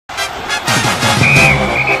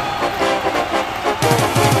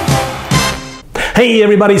Hey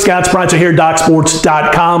everybody, Scott Spreitzer here,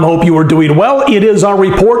 DocSports.com. Hope you are doing well. It is our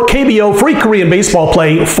report, KBO free Korean baseball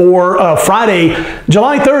play for Friday,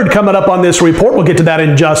 July 3rd coming up on this report. We'll get to that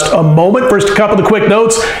in just a moment. First, a couple of quick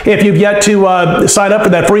notes. If you've yet to sign up for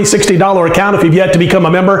that free $60 account, if you've yet to become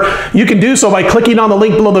a member, you can do so by clicking on the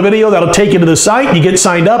link below the video. That'll take you to the site. You get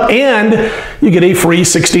signed up and you get a free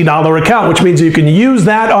 $60 account, which means you can use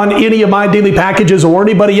that on any of my daily packages or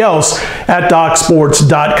anybody else at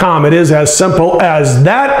DocSports.com. It is as simple as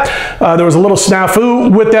that. There was a little snafu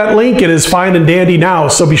with that link. It is fine and dandy now,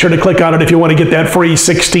 so be sure to click on it if you want to get that free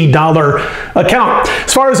 $60 account.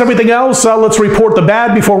 As far as everything else, let's report the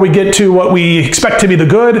bad before we get to what we expect to be the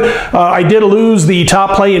good. I did lose the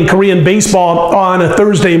top play in Korean baseball on a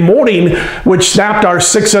Thursday morning, which snapped our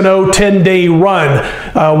 6-0 10-day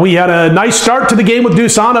run. We had a nice start to the game with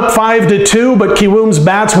Doosan up 5-2, but Kiwoom's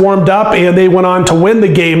bats warmed up and they went on to win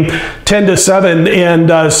the game 10-7,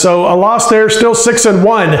 and so a loss there. Still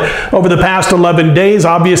 6-1 over the past 11 days.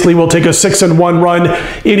 Obviously, we'll take a 6-1 run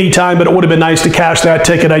anytime, but it would have been nice to cash that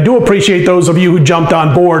ticket. I do appreciate those of you who jumped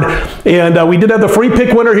on board, and we did have the free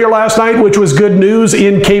pick winner here last night, which was good news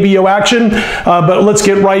in KBO action, but let's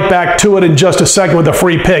get right back to it in just a second with the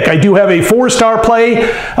free pick. I do have a 4-star play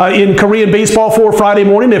in Korean baseball for Friday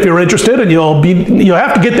morning if you're interested, and you'll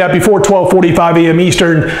have to get that before 12:45 a.m.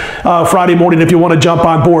 Eastern Friday morning if you want to jump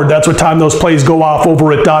on board. That's what time those plays go off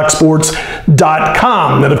over at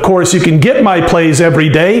DocSports.com. And of course, you can get my plays every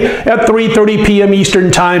day at 3:30 p.m.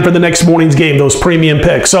 Eastern time for the next morning's game, those premium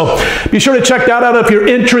picks. So be sure to check that out if you're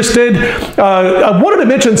interested. I wanted to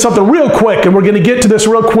mention something real quick, and we're going to get to this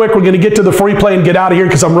real quick. We're going to get to the free play and get out of here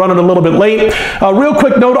because I'm running a little bit late. Real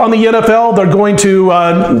quick note on the NFL, they're going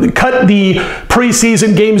to cut the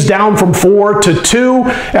preseason games down from 4 to 2.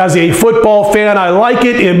 As a football fan, I like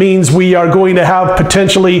it. It means we are going to have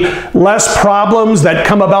potentially less problems that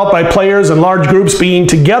come about by players and large groups being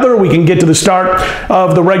together. We can get to the start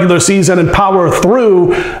of the regular season and power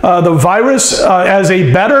through the virus. As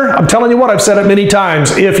a bettor, I'm telling you what, I've said it many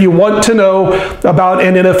times, if you want to know about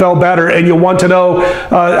an NFL bettor and you want to know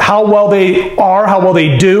how well they are, how well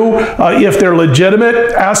they do, if they're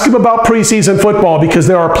legitimate, ask them about preseason football, because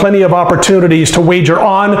there are plenty of opportunities to wager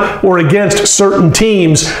on or against certain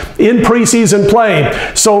teams in preseason play.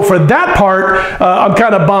 So for that part, I'm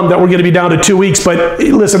kind of bummed that we're going to be down to 2 weeks, but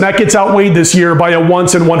listen, that gets outweighed this year by a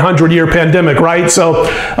once-in-100-year pandemic, right? So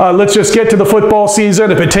let's just get to the football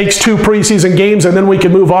season. If it takes 2 preseason games and then we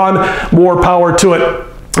can move on, more power to it.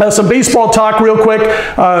 Some baseball talk real quick.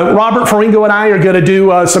 Robert Faringo and I are going to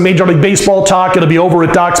do some Major League Baseball talk. It'll be over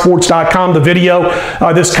at DocSports.com, the video,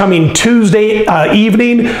 this coming Tuesday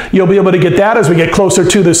evening. You'll be able to get that as we get closer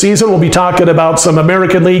to the season. We'll be talking about some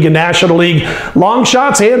American League and National League long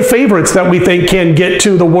shots and favorites that we think can get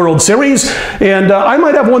to the World Series. And I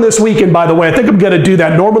might have one this weekend, by the way. I think I'm going to do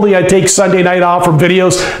that. Normally, I take Sunday night off from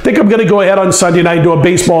videos. I think I'm going to go ahead on Sunday night and do a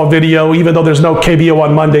baseball video, even though there's no KBO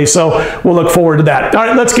on Monday. So we'll look forward to that. All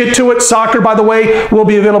right, let's get to it. Soccer, by the way, will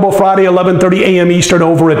be available Friday, 11:30 a.m. Eastern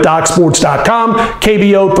over at DocSports.com.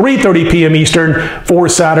 KBO, 3:30 p.m. Eastern for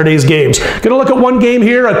Saturday's games. Going to look at one game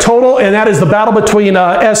here, a total, and that is the battle between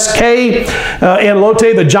SK and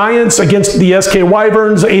Lotte, the Giants, against the SK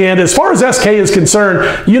Wyverns. And as far as SK is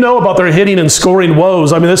concerned, you know about their hitting and scoring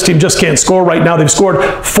woes. I mean, this team just can't score right now. They've scored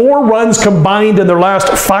 4 runs combined in their last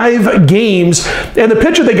 5 games. And the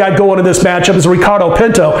pitcher they got going in this matchup is Ricardo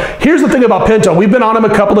Pinto. Here's the thing about Pinto. We've been on him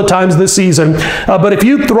a couple of times this season, but if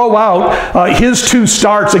you throw out his 2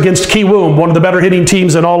 starts against Kiwoom, one of the better hitting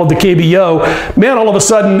teams in all of the KBO, man, all of a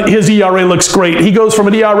sudden his ERA looks great. He goes from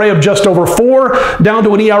an ERA of just over 4 down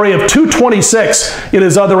to an ERA of 2.26 in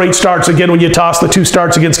his other 8 starts. Again, when you toss the 2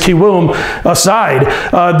 starts against Kiwoom aside,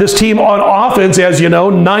 this team on offense, as you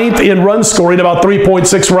know, 9th in run scoring, about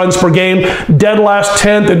 3.6 runs per game, dead last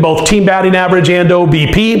 10th in both team batting average and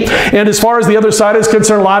OBP. And as far as the other side is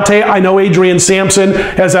concerned, Lotte, I know Adrian Sampson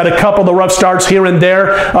has had a couple of the rough starts here and there,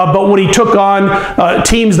 but when he took on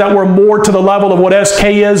teams that were more to the level of what SK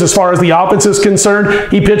is as far as the offense is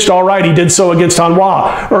concerned, he pitched all right. He did so against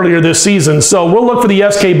Hanwha earlier this season. So we'll look for the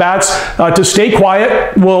SK bats to stay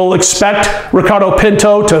quiet. We'll expect Ricardo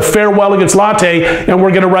Pinto to fare well against Lotte, and we're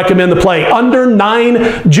going to recommend the play. Under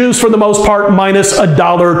 9 juice for the most part, minus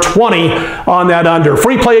 $1.20 on that under.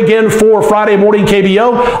 Free play again for Friday morning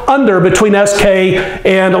KBO, under between SK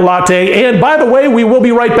and Lotte. And by the way, we will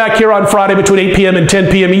be right back here on Friday between 8 p.m. and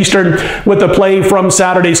 10 p.m. Eastern with the play from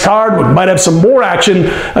Saturday's card. We might have some more action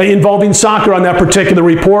involving soccer on that particular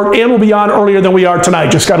report, and we'll be on earlier than we are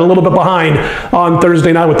tonight. Just got a little bit behind on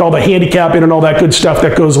Thursday night with all the handicapping and all that good stuff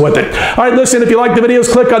that goes with it. All right, listen, if you like the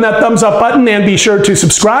videos, click on that thumbs up button and be sure to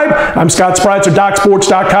subscribe. I'm Scott Spreitzer,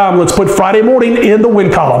 DocSports.com. Let's put Friday morning in the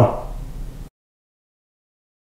win column.